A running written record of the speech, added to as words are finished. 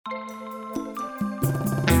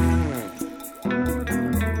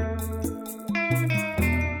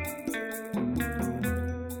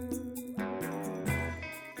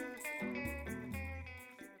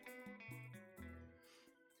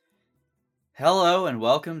Hello and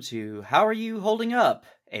welcome to How Are You Holding Up?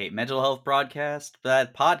 A mental health broadcast.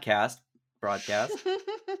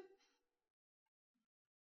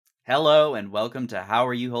 Hello and welcome to How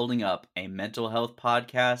Are You Holding Up? A mental health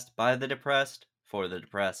podcast by the depressed for the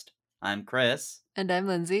depressed. I'm Chris. And I'm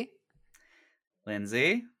Lindsay.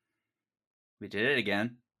 Lindsay, we did it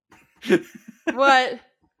again. What?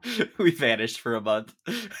 We vanished for a month.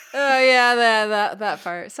 Oh yeah, that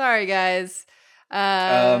part. Sorry, guys.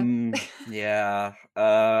 Yeah.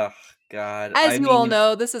 God. As you all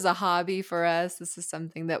know, this is a hobby for us. This is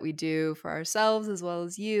something that we do for ourselves as well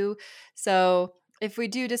as you. So if we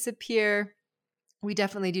do disappear, we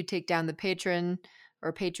definitely do take down the Patreon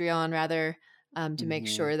rather, to make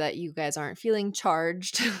sure that you guys aren't feeling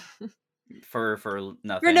charged for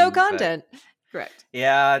nothing. for no content. Correct.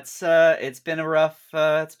 Yeah, it's been a rough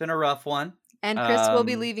one. And Chris will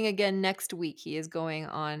be leaving again next week. He is going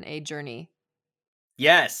on a journey.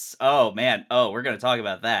 Yes. Oh man. Oh, we're gonna talk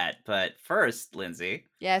about that. But first, Lindsay.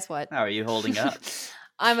 Yes. What? How are you holding up?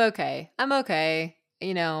 I'm okay.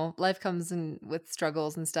 You know, life comes in with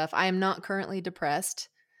struggles and stuff. I am not currently depressed.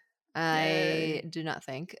 I do not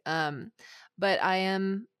think. But I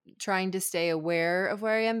am trying to stay aware of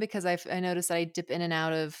where I am because I noticed that I dip in and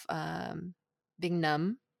out of being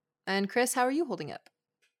numb. And Chris, how are you holding up?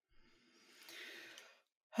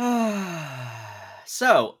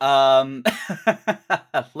 So,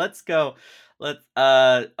 let's go.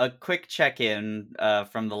 A quick check-in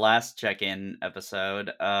from the last check-in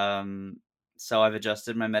episode. So I've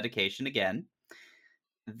adjusted my medication again.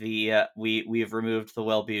 We have removed the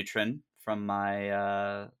Wellbutrin from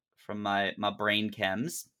my brain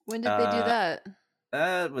chems. When did they do that?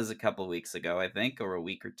 It was a couple weeks ago, I think, or a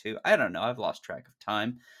week or two. I don't know. I've lost track of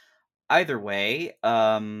time. Either way,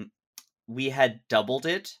 we had doubled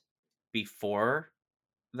it before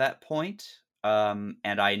that point, and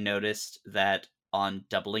I noticed that on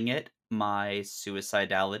doubling it, my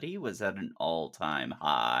suicidality was at an all-time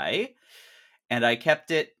high, and I kept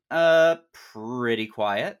it pretty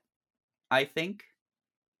quiet, I think,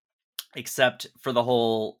 except for the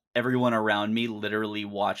whole everyone around me literally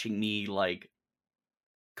watching me like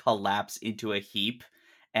collapse into a heap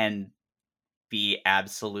and be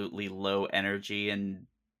absolutely low energy and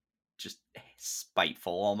just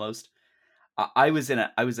spiteful almost. I was in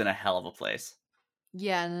a hell of a place.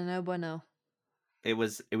 Yeah, no bueno. It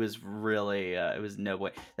was really it was no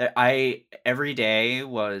way. Every day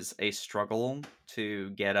was a struggle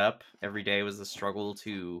to get up. Every day was a struggle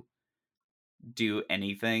to do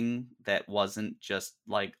anything that wasn't just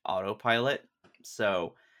like autopilot.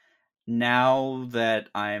 So now that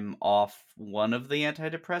I'm off one of the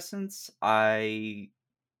antidepressants, I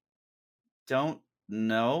don't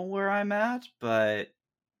know where I'm at, but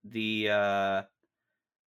the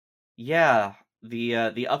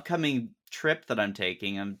the upcoming trip that I'm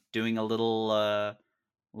taking, I'm doing a little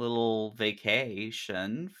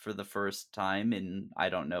vacation for the first time in I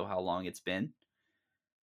don't know how long it's been.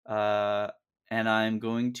 And I'm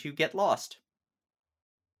going to get lost.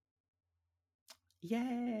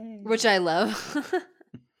 Yay! Which I love.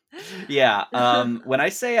 Yeah, when I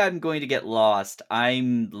say I'm going to get lost, I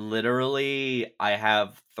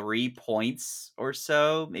have 3 points or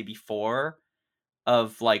so, maybe 4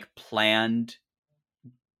 of like planned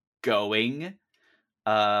going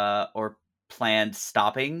or planned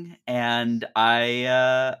stopping, and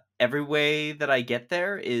I every way that I get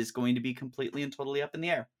there is going to be completely and totally up in the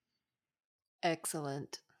air.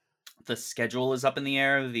 Excellent. The schedule is up in the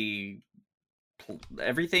air,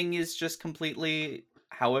 everything is just completely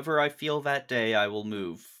however I feel that day I will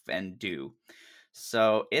move and do.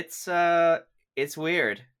 So it's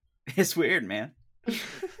weird. It's weird, man.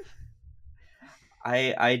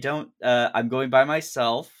 I don't I'm going by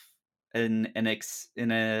myself in an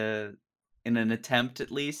attempt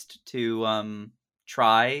at least to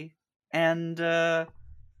try and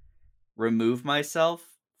remove myself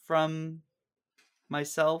from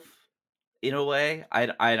myself in a way.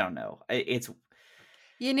 I don't know. It's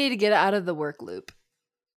You need to get out of the work loop.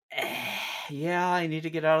 Yeah, I need to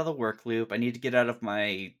get out of the work loop. I need to get out of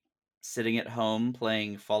my sitting at home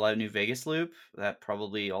playing Fallout New Vegas loop. That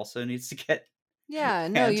probably also needs to get Yeah,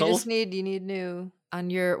 no, handled. you need new on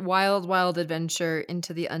your wild adventure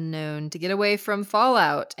into the unknown to get away from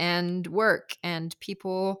Fallout and work and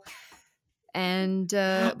people and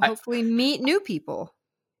hopefully meet new people.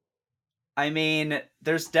 I mean,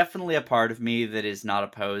 there's definitely a part of me that is not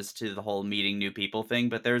opposed to the whole meeting new people thing,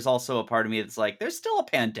 but there's also a part of me that's like, there's still a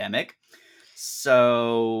pandemic.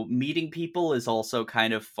 So meeting people is also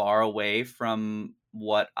kind of far away from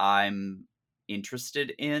what I'm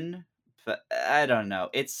interested in. But I don't know.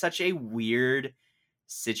 It's such a weird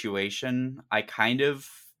situation, I kind of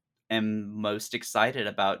am most excited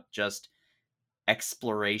about just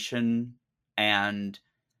exploration and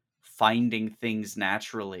finding things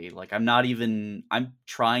naturally. Like I'm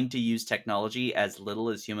trying to use technology as little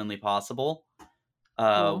as humanly possible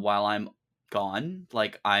Cool. while I'm gone.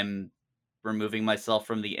 Like I'm removing myself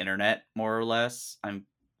from the internet more or less. I'm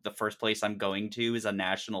The first place I'm going to is a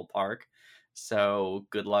national park. So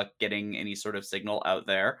good luck getting any sort of signal out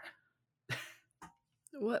there.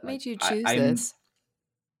 What Like made you choose I'm this?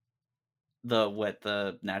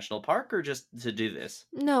 the national park or just to do this.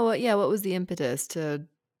 No, yeah, what was the impetus to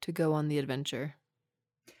go on the adventure?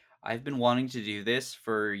 I've been wanting to do this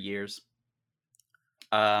for years.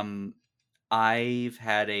 Um I've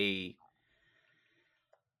had a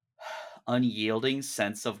unyielding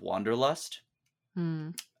sense of wanderlust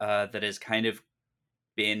Hmm. that has kind of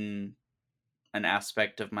been an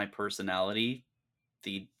aspect of my personality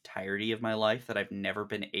the entirety of my life that I've never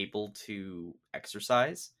been able to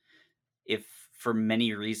exercise. If for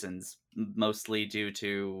many reasons, mostly due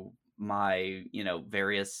to my,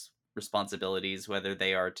 various responsibilities, whether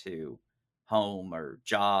they are to home or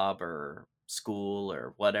job or school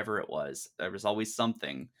or whatever it was, there was always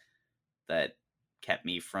something that kept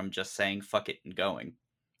me from just saying fuck it and going.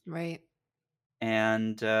 Right.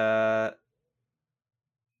 And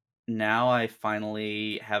now I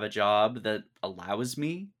finally have a job that allows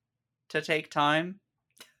me to take time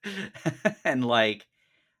and like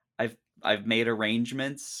I've made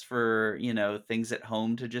arrangements for, things at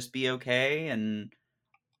home to just be okay, and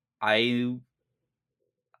I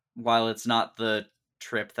while it's not the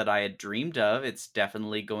trip that I had dreamed of, it's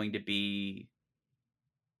definitely going to be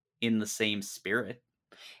in the same spirit.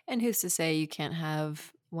 And who's to say you can't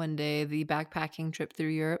have one day the backpacking trip through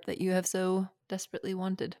Europe that you have so desperately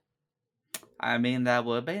wanted? I mean, that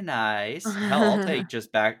would be nice. Hell, I'll take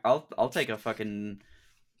just back I'll take a fucking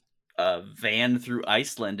van through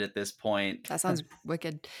Iceland at this point. That sounds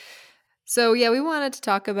wicked. So yeah, we wanted to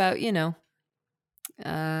talk about,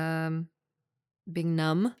 um, being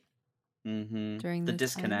numb Mhm. during The this time,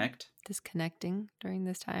 disconnect. disconnecting during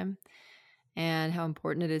this time, and how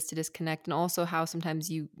important it is to disconnect, and also how sometimes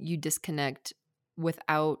you disconnect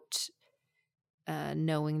without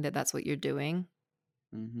knowing that that's what you're doing,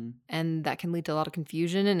 Mhm. and that can lead to a lot of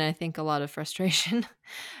confusion and I think a lot of frustration.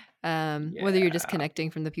 Whether you're Yeah.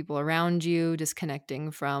 disconnecting from the people around you,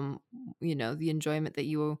 disconnecting from the enjoyment that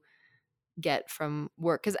you get from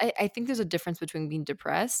work, because I think there's a difference between being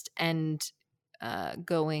depressed and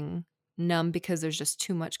going numb because there's just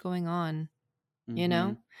too much going on, you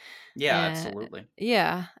know? Mhm. Yeah, And absolutely.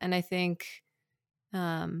 yeah, and I think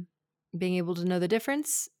um, being able to know the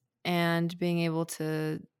difference and being able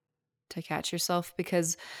to catch yourself,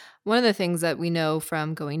 because one of the things that we know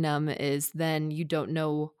from going numb is then you don't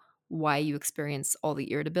know why you experience all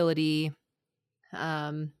the irritability,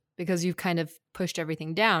 because you've kind of pushed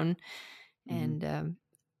everything down. Mhm. And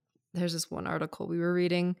there's this one article we were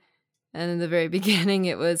reading, and in the very beginning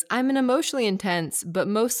it was, I'm an emotionally intense, but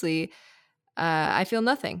mostly I feel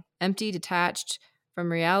nothing, empty, detached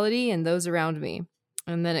from reality and those around me.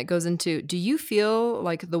 And then it goes into, do you feel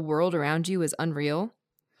like the world around you is unreal?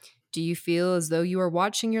 Do you feel as though you are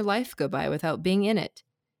watching your life go by without being in it?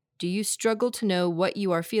 Do you struggle to know what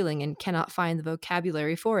you are feeling and cannot find the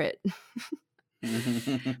vocabulary for it?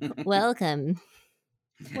 Welcome.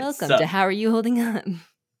 Welcome to So, How Are You Holding Up?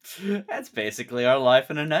 that's basically our life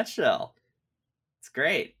in a nutshell. It's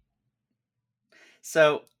great.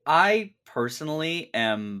 So, I personally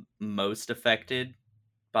am most affected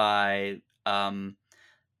by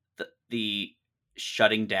the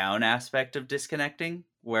shutting down aspect of disconnecting,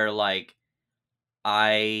 where like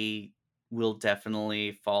I will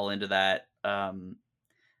definitely fall into that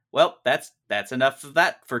well, that's enough of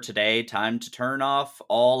that for today. Time to turn off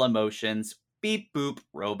all emotions. Beep boop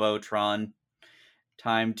Robotron.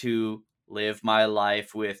 Time to live my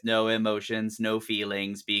life with no emotions, no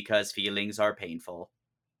feelings, because feelings are painful.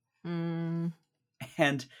 Mm,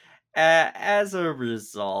 And as a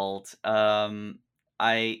result,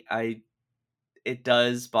 I it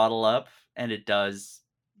does bottle up and it does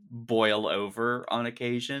boil over on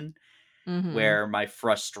occasion hmm. where my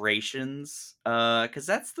frustrations cuz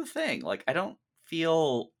that's the thing, like I don't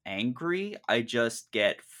feel angry, I just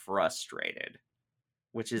get frustrated,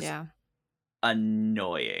 which is Yeah.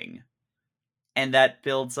 annoying. And that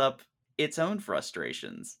builds up its own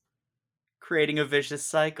frustrations, creating a vicious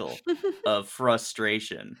cycle of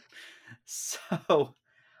frustration. So,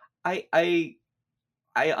 I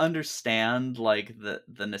I understand like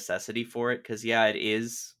the necessity for it cuz yeah, it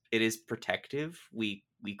is protective. We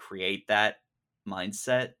create that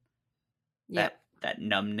mindset, Yep. that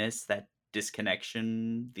numbness, that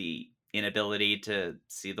disconnection, the inability to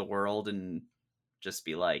see the world and just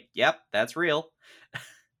be like, yep, that's real.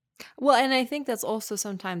 Well, and I think that's also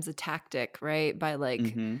sometimes a tactic, right? By like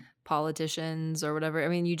Mm-hmm. politicians or whatever. I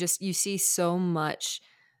mean, you see so much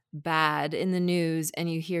bad in the news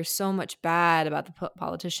and you hear so much bad about the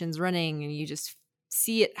politicians running and you just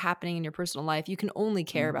see it happening in your personal life. You can only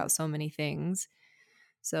care Mm-hmm. about so many things.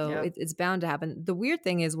 So Yeah. it's bound to happen. The weird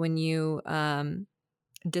thing is when you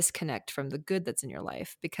disconnect from the good that's in your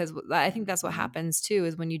life, because I think that's what Mm-hmm. happens too,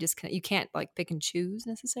 is when you disconnect, you can't like pick and choose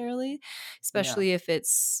necessarily, Yeah. especially if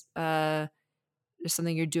it's just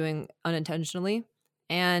something you're doing unintentionally.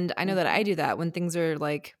 And I know that Mm-hmm. I do that when things are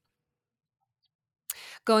like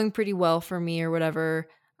going pretty well for me or whatever.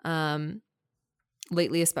 Um,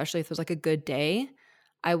 lately, especially if there's like a good day,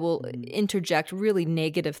 I will interject really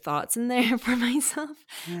negative thoughts in there for myself.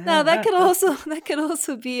 Now that could Mm-hmm.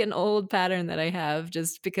 also be an old pattern that I have,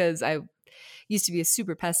 just because I used to be a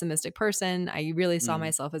super pessimistic person. I really saw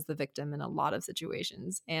myself as the victim in a lot of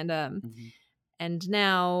situations. Mm-hmm. And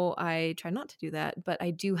now I try not to do that, but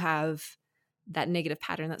I do have that negative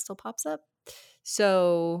pattern that still pops up.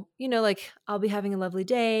 So, like I'll be having a lovely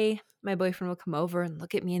day. My boyfriend will come over and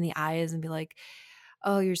look at me in the eyes and be like,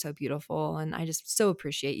 "Oh, you're so beautiful. And I just so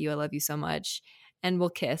appreciate you. I love you so much." And we'll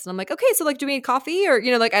kiss. And I'm like, "Okay, so like, do we need coffee?" Or,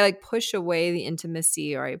 like I like push away the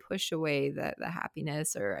intimacy, or I push away the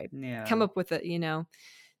happiness, or I come Yeah. up with it.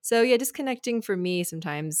 So yeah, disconnecting for me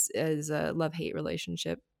sometimes is a love-hate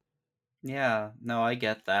relationship. Yeah. No, I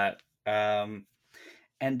get that.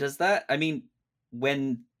 And does that, I mean,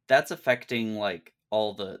 when that's affecting like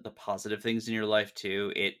all the positive things in your life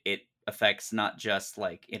too, it affects not just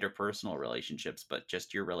like interpersonal relationships, but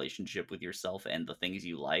just your relationship with yourself and the things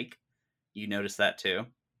you like. You notice that too?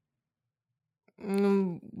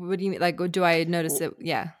 What do you mean? Like, do I notice L- it?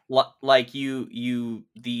 Yeah. like you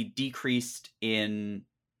the decreased in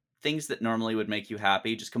things that normally would make you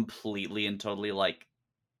happy just completely and totally, like,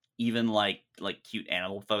 even like cute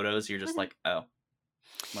animal photos, you're just like, oh,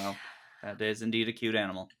 well, that is indeed a cute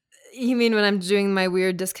animal. You mean when I'm doing my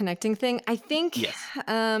weird disconnecting thing? I think, Yes.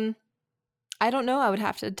 um, I don't know. I would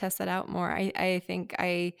have to test that out more. I think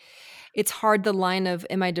it's hard, the line of,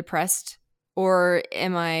 am I depressed or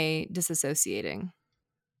am I disassociating,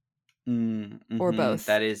 or Mm-hmm. both?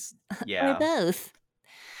 That is, Or yeah. both.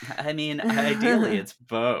 I mean, ideally, it's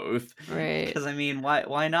both. Right. Because I mean,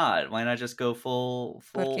 why not? Why not just go full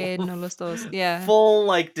Porque no los dos. Yeah. full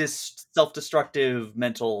like self-destructive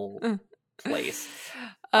mental Uh. place?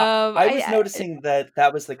 I was I noticing that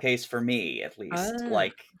that was the case for me, at least. ah.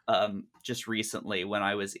 Like, just recently when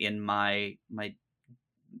I was in my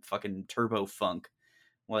fucking turbo funk,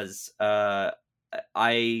 was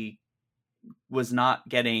I was not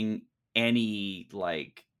getting any,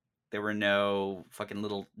 like, there were no fucking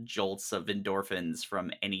little jolts of endorphins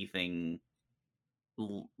from anything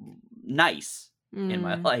nice in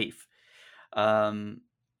my Mm. life. Um,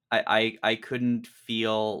 I couldn't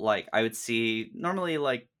feel like I would see normally,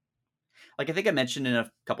 like I think I mentioned in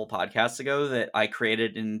a couple podcasts ago that I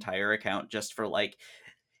created an entire account just for like,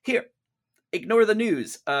 here, ignore the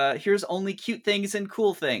news. Here's only cute things and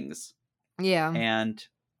cool things. Yeah. And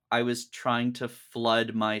I was trying to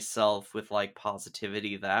flood myself with like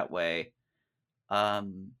positivity that way.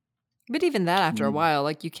 Um, But even that, after a mm, while,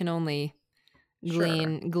 like, you can only sure.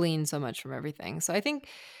 glean so much from everything. So I think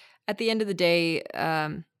at the end of the day,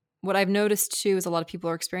 what I've noticed too is a lot of people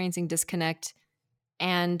are experiencing disconnect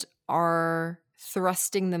and are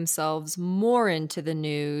thrusting themselves more into the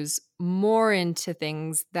news, more into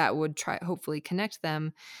things that would try hopefully connect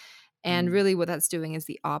them. And Mm, really what that's doing is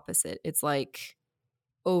the opposite. It's like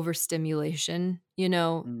overstimulation.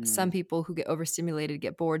 Some mm, people who get overstimulated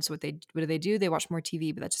get bored. So what do they do? They watch more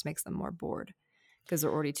TV, but that just makes them more bored because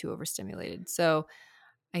they're already too overstimulated. So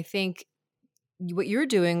I think what you're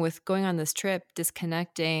doing with going on this trip,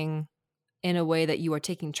 disconnecting in a way that you are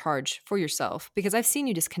taking charge for yourself, because I've seen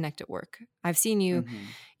you disconnect at work. I've seen you, mhm.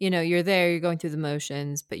 you're there, you're going through the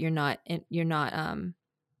motions, but you're not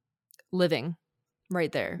living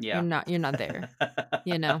right there. Yeah. You're not there,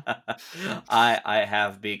 you know. I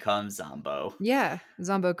have become Zombo. Yeah,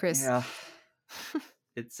 Zombo Chris. Yeah.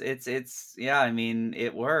 It's yeah, I mean,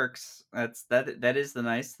 it works. That is the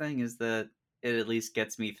nice thing, is that it at least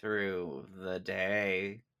gets me through the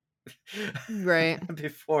day. Right.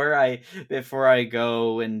 Before I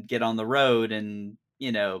go and get on the road, and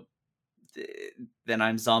then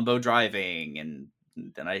I'm Zombo driving, and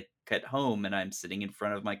then I get home and I'm sitting in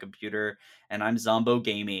front of my computer and I'm Zombo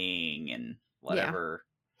gaming and Yeah. whatever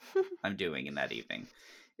I'm doing in that evening.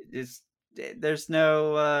 It's there's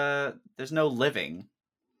no living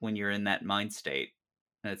when you're in that mind state,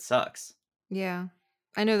 and it sucks. Yeah.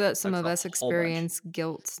 I know that some That's of a us whole bunch. experience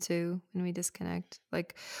guilt too when we disconnect.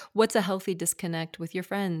 Like, what's a healthy disconnect with your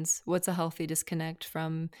friends? What's a healthy disconnect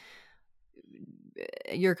from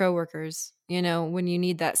your coworkers? You know, when you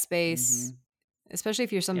need that space, Mhm. especially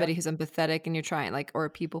if you're Yeah. somebody who's empathetic and you're trying, like, or a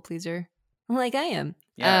people pleaser, like I am.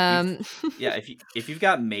 Yeah, Um, if you've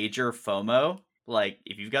got major FOMO, like,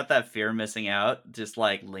 if you've got that fear of missing out just,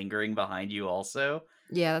 like, lingering behind you also,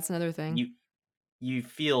 yeah, that's another thing. you you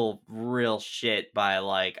feel real shit by,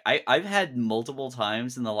 like I've had multiple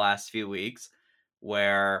times in the last few weeks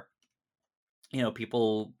where,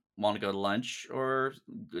 people wanna go to lunch or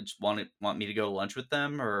just want me to go to lunch with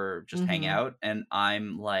them or just hang Mhm. out, and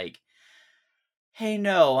I'm like, "Hey,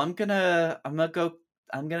 no, I'm gonna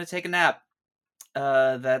take a nap."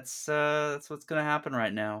 That's what's gonna happen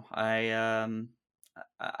right now. I'm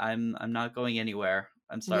not going anywhere.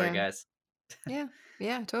 I'm sorry, Yeah. guys. Yeah.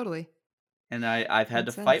 Yeah, totally. And I've had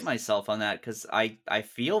to Makes fight sense. myself on that because I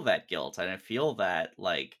feel that guilt and I feel that,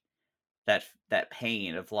 like, that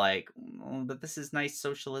pain of, like, "Oh, but this is nice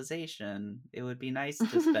socialization. It would be nice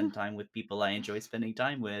to spend time with people I enjoy spending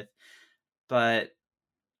time with." But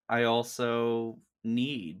I also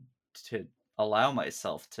need to allow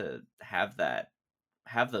myself to have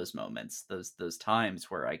those moments, those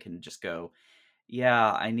times where I can just go,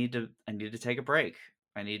 "Yeah, I need to take a break.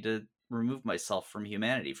 I need to remove myself from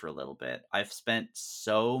humanity for a little bit." I've spent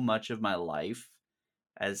so much of my life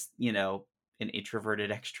as, an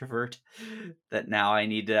introverted extrovert that now I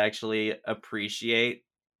need to actually appreciate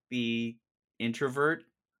the introvert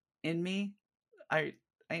in me. I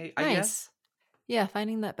I Nice. guess. Yeah,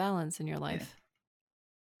 finding that balance in your Yeah. life.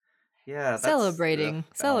 Yeah, that's balance.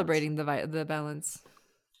 Celebrating the balance.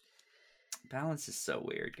 Balance is so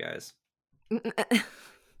weird, guys.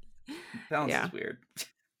 Balance Yeah. is weird.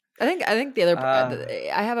 I think the other Uh,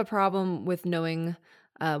 I have a problem with knowing,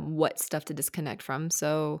 what stuff to disconnect from,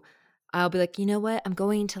 so I'll be like, "You know what? I'm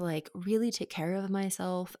going to, like, really take care of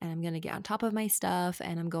myself, and I'm gonna get on top of my stuff,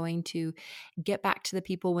 and I'm going to get back to the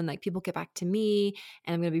people when, like, people get back to me,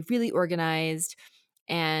 and I'm gonna be really organized."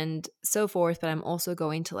 And so forth, but I'm also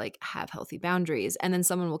going to, like, have healthy boundaries, and then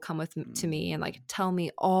someone will come to me and, mm, like, tell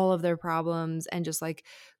me all of their problems and just, like,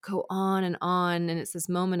 go on, and it's this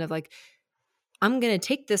moment of, like, I'm gonna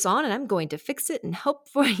take this on and I'm going to fix it and help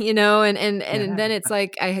for and then it's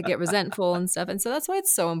like I get resentful and stuff, and so that's why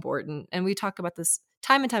it's so important, and we talk about this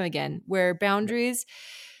time and time again, where yeah. boundaries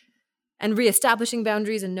and reestablishing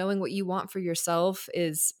boundaries and knowing what you want for yourself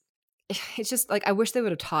is it's just like I wish they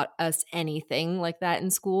would have taught us anything like that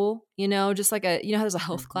in school, just like how there's a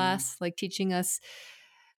health Mhm. class, like teaching us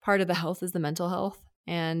part of the health is the mental health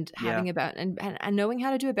and Yeah. having about and knowing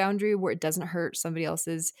how to do a boundary where it doesn't hurt somebody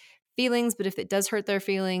else's feelings, but if it does hurt their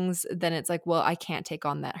feelings, then it's like, well, I can't take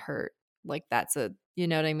on that hurt. Like that's you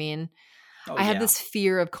know what I mean? Oh, I have yeah. this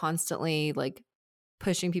fear of constantly like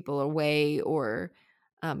pushing people away or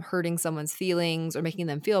hurting someone's feelings or making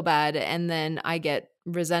them feel bad. And then I get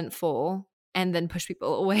resentful and then push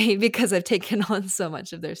people away because I've taken on so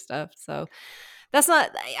much of their stuff. So that's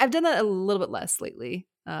not, I've done that a little bit less lately.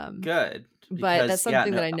 Good, But that's because yeah,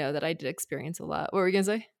 something that no, I know that I did experience a lot. What were you going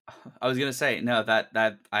to say? I was gonna say, no,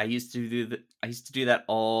 that I used to do that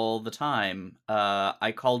all the time.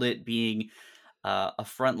 I called it being, a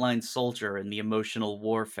frontline soldier in the emotional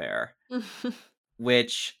warfare,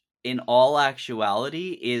 which in all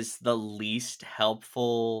actuality is the least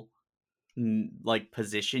helpful, like,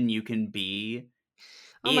 position you can be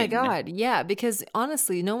Oh my in. god, yeah, because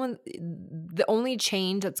honestly, no one the only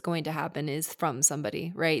change that's going to happen is from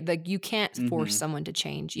somebody, right? Like you can't force Mhm. someone to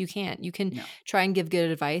change. You can't. You can No. try and give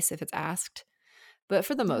good advice if it's asked, but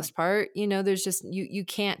for the Yeah. most part, there's just you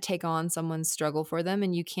can't take on someone's struggle for them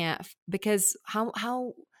and you can't because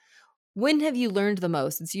how when have you learned the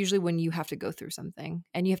most? It's usually when you have to go through something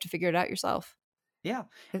and you have to figure it out yourself. Yeah,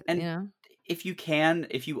 You and know? if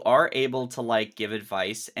you are able to, like, give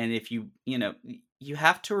advice, and if you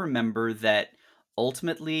have to remember that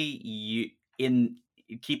ultimately in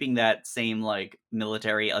keeping that same, like,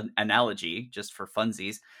 military analogy, just for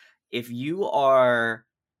funsies, if you are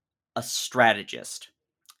a strategist,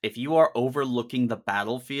 if you are overlooking the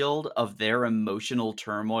battlefield of their emotional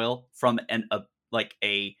turmoil from like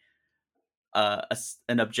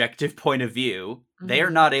an objective point of view, they are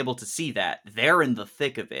Mhm. not able to see that. They're in the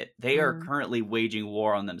thick of it. They are Mm. currently waging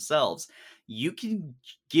war on themselves. You can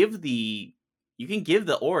give the you can give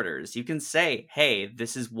the orders. You can say, "Hey,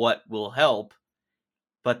 this is what will help,"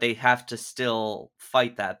 but they have to still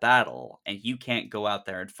fight that battle, and you can't go out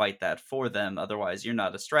there and fight that for them. Otherwise, you're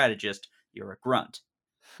not a strategist. You're a grunt,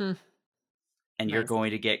 Hmm. and you're Nice.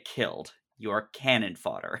 going to get killed. You're cannon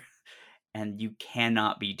fodder. And you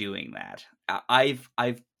cannot be doing that.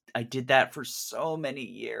 I did that for so many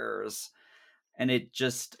years, and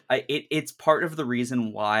it's part of the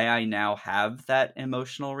reason why I now have that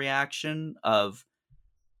emotional reaction of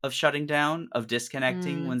shutting down, of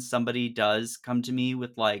disconnecting Mm, when somebody does come to me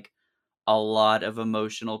with like a lot of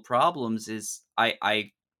emotional problems. Is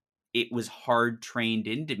I it was hard trained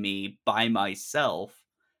into me by myself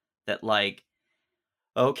that like,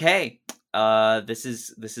 okay, this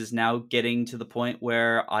is now getting to the point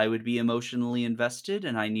where I would be emotionally invested,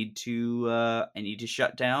 and I need to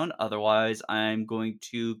shut down, otherwise I'm going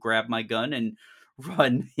to grab my gun and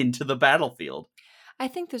run into the battlefield. I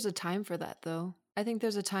think there's a time for that, though. I think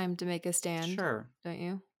there's a time to make a stand, Sure. don't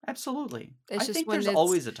you? Absolutely. It's I just think when there's it's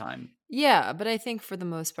always a time. yeah, but I think for the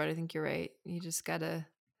most part, I think you're right. You just gotta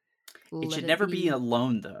It let should it never be be.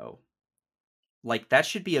 alone though. Like, that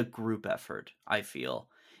should be a group effort, I feel.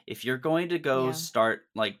 If you're going to go Yeah. start,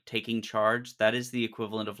 like, taking charge, that is the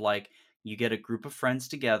equivalent of, like, you get a group of friends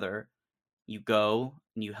together, you go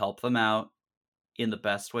and you help them out in the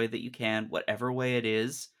best way that you can, whatever way it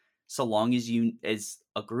is, so long as you as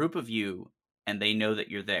a group of you and they know that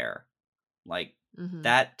you're there. Like, Mm-hmm.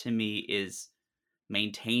 that to me is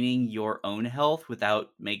maintaining your own health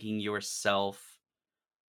without making yourself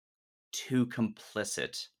too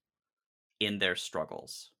complicit in their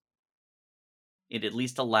struggles. It at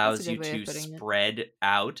least That's a allows you good way of to putting it. spread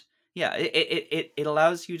out. Yeah, it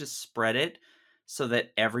allows you to spread it so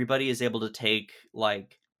that everybody is able to take,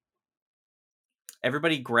 like,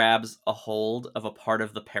 everybody grabs a hold of a part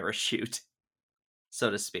of the parachute, so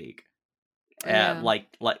to speak. Yeah.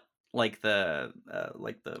 Like the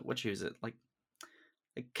what use it like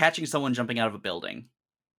catching someone jumping out of a building.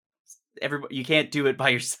 Everybody, you can't do it by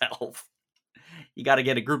yourself. You got to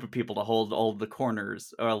get a group of people to hold all the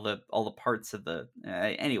corners or all the parts of the.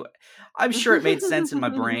 Anyway, I'm sure it made sense in my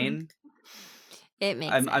brain. It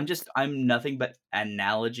makes I'm sense. just I'm nothing but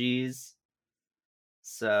analogies,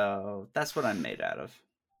 so that's what I'm made out of.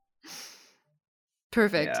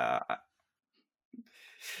 Perfect. Yeah,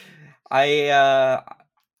 I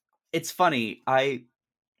it's funny. I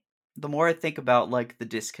The more I think about like the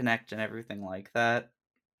disconnect and everything like that,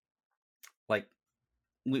 like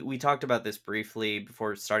we talked about this briefly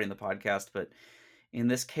before starting the podcast, but in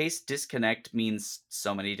this case, disconnect means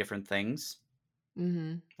so many different things.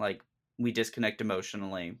 Mm-hmm. Like, we disconnect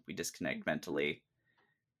emotionally, we disconnect mentally,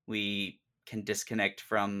 we can disconnect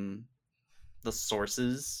from the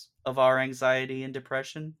sources of our anxiety and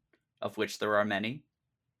depression, of which there are many.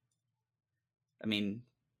 I mean,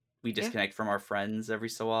 we Yeah. disconnect from our friends every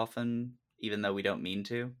so often, even though we don't mean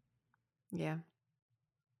to. Yeah.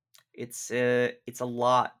 It's a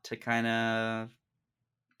lot to kind of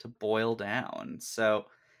to boil down. So,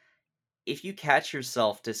 if you catch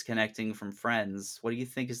yourself disconnecting from friends, what do you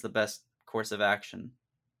think is the best course of action?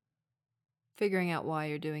 Figuring out why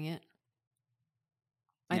you're doing it.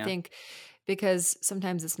 I Yeah, think because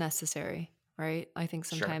sometimes it's necessary, right? I think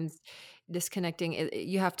sure. sometimes disconnecting,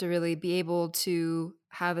 you have to really be able to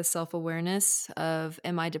have a self awareness of,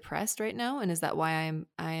 am I depressed right now, and is that why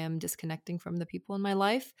I am disconnecting from the people in my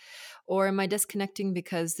life, or am I disconnecting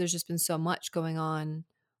because there's just been so much going on,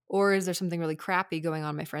 or is there something really crappy going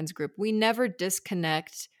on in my friends group? We never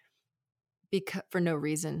disconnect because for no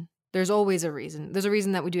reason. There's always a reason. There's a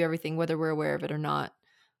reason that we do everything, whether we're aware of it or not,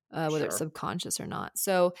 whether it's Sure. subconscious or not.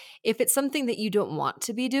 So if it's something that you don't want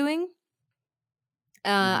to be doing, Mhm.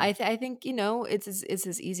 I think it's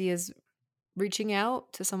as easy as reaching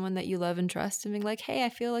out to someone that you love and trust and being like, "Hey, I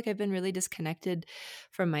feel like I've been really disconnected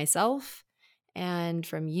from myself and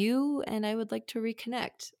from you, and I would like to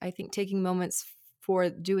reconnect." I think taking moments for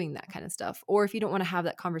doing that kind of stuff, or if you don't want to have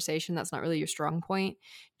that conversation, that's not really your strong point.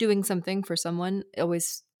 Doing something for someone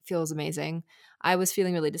always feels amazing. I was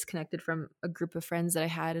feeling really disconnected from a group of friends that I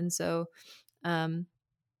had, and so um,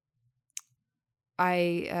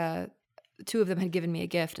 I two of them had given me a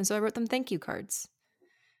gift, and so I wrote them thank you cards.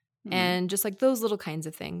 Mhm. And just like those little kinds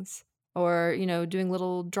of things, or doing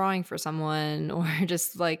little drawing for someone, or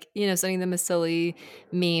just like sending them a silly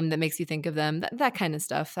meme that makes you think of them, that kind of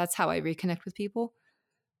stuff. That's how I reconnect with people.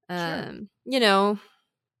 Sure. um you know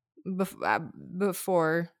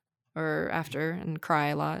before or after, and cry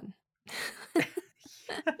a lot.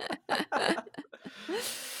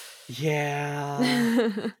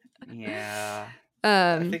 Yeah. Yeah. I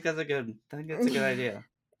um think that's a good idea.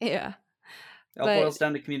 yeah, It all but boils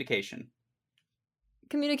down to communication.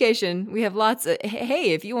 communication, we have lots of,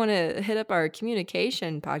 hey, if you want to hit up our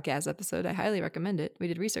communication podcast episode, I highly recommend it. We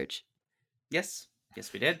did research Yes.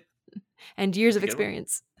 Yes, we did. and years It's a of good one.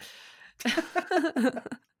 experience.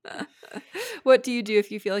 What do you do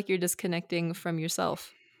if you feel like you're disconnecting from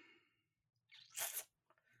yourself?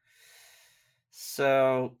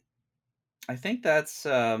 So I think that's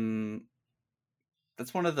one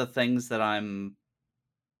of the things that I'm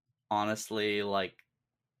honestly like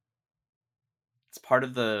it's part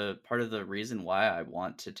of the reason why I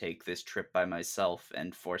want to take this trip by myself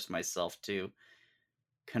and force myself to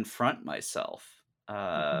confront myself.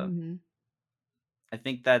 Mhm. I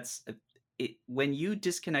think that's it when you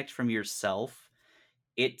disconnect from yourself,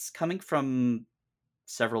 it's coming from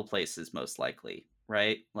several places most likely,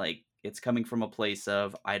 right? Like it's coming from a place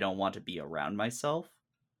of I don't want to be around myself,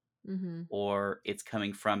 Mhm. or it's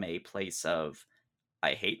coming from a place of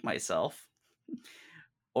I hate myself,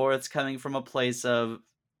 or it's coming from a place of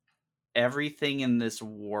everything in this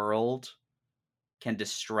world can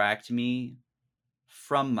distract me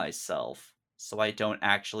from myself so I don't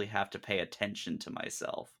actually have to pay attention to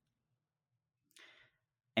myself.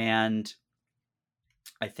 And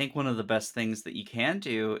I think one of the best things that you can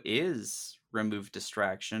do is remove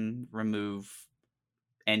distraction, remove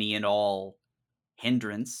any and all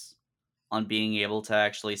hindrance on being able to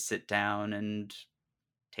actually sit down and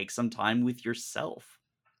take some time with yourself.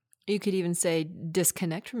 You could even say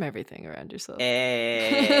disconnect from everything around yourself.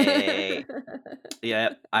 Hey. Yeah,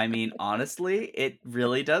 I mean, honestly, it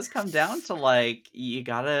really does come down to like you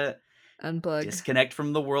gotta Unplug. disconnect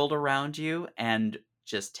from the world around you and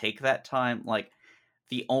just take that time. Like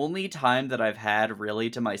the only time that I've had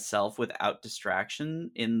really to myself without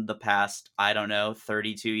distraction in the past, I don't know,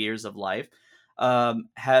 32 years of life,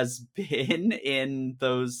 has been in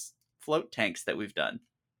those float tanks that we've done.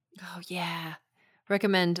 Oh yeah.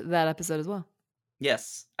 Recommend that episode as well.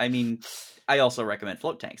 Yes, I mean, I also recommend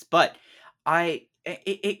float tanks, but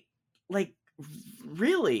it like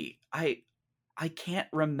really, I can't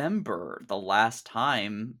remember the last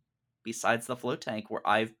time besides the float tank where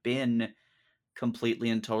I've been completely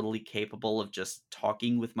and totally capable of just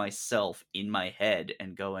talking with myself in my head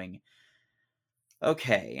and going,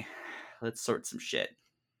 "Okay, let's sort some shit.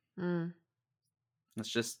 Mm. Let's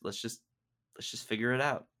just figure it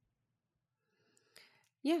out."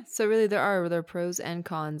 Yeah, so really there are pros and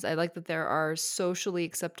cons. I like that there are socially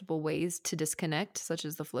acceptable ways to disconnect, such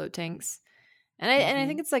as the float tanks. And I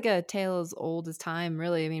think Mhm. it's like a tale as old as time,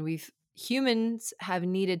 really. I mean, humans have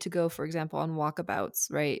needed to go, for example, on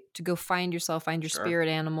walkabouts, right? To go find yourself, find your Sure. spirit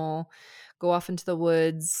animal, go off into the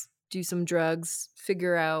woods, do some drugs,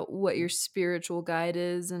 figure out what your spiritual guide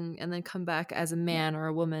is, and then come back as a Yeah. man or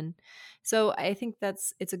a woman. So I think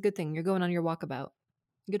it's a good thing. You're going on your walkabout.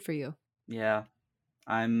 Good for you. Yeah.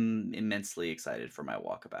 I'm immensely excited for my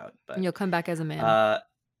walkabout, And but you'll come back as a man. uh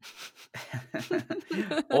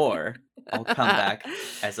or I'll come back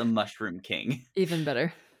as a mushroom king. Even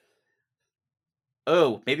better.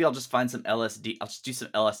 Oh, maybe I'll just find some LSD. I'll just do some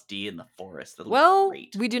LSD in the forest. That'll be Well,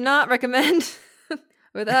 great. we do not recommend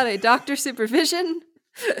without a doctor's supervision.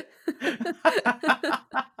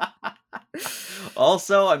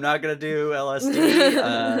 Also, I'm not going to do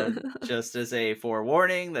LSD just as a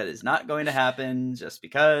forewarning. That is not going to happen just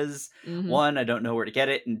because, Mhm. one, I don't know where to get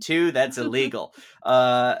it, and two, that's illegal.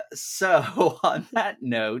 So, on that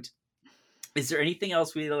note, is there anything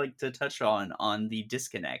else we'd like to touch on the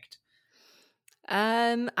disconnect?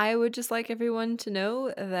 I would just like everyone to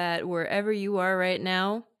know that wherever you are right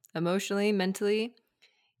now, emotionally, mentally,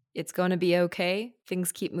 it's going to be okay.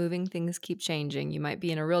 Things keep moving, things keep changing. You might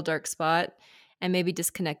be in a real dark spot, and maybe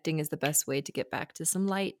disconnecting is the best way to get back to some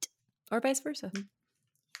light, or vice versa.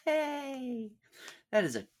 Hey, that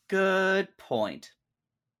is a good point.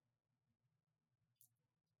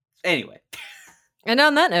 Anyway, And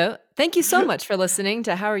on that note, thank you so much for listening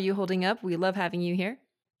to How Are You Holding Up? We love having you here.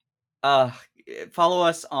 uh, follow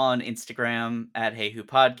us on Instagram at Hey Who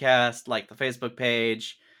Podcast. Like the Facebook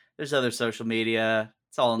page. There's other social media.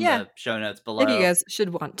 It's all in Yeah, the show notes if you below. guys should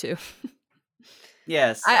want to.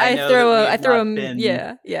 Yes, I I know that we I have throw not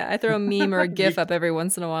been. I throw a meme or a GIF we up every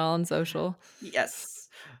once in a while on social. Yes.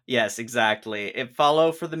 Yes, exactly.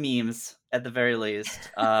 Follow for the memes at the very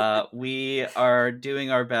least. We are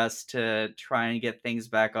doing our best to try and get things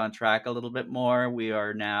back on track a little bit more. We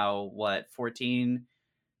are now, what, 14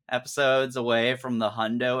 episodes away from the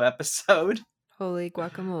Hundo episode? Holy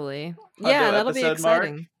guacamole. Yeah, Hundo that'll be episode mark.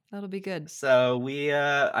 exciting. That'll be good. So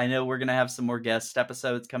I know we're gonna have some more guest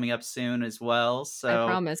episodes coming up soon as well. I So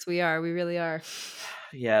promise we are. We really are.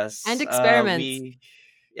 And yes, experiments. we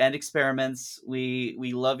and experiments. We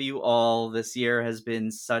love you all. This year has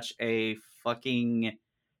been such a fucking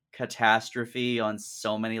catastrophe on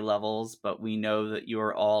so many levels, but we know that you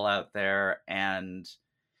are all out there and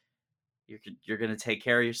you're going to take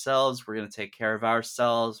care of yourselves. We're going to take care of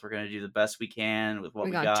ourselves. We're going to do the best we can with what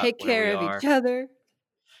We're we going to got, take where we care of each are. other.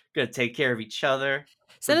 Going to take care of each other.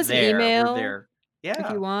 We're Send us an there. We're email. there. if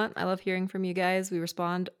Yeah. you want. I love hearing from you guys. We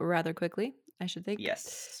respond rather quickly, I should think.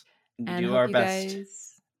 Yes. We And do hope our you best.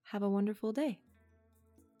 guys have a wonderful day.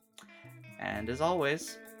 And as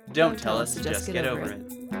always, don't tell us to just get over it.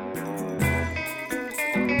 it.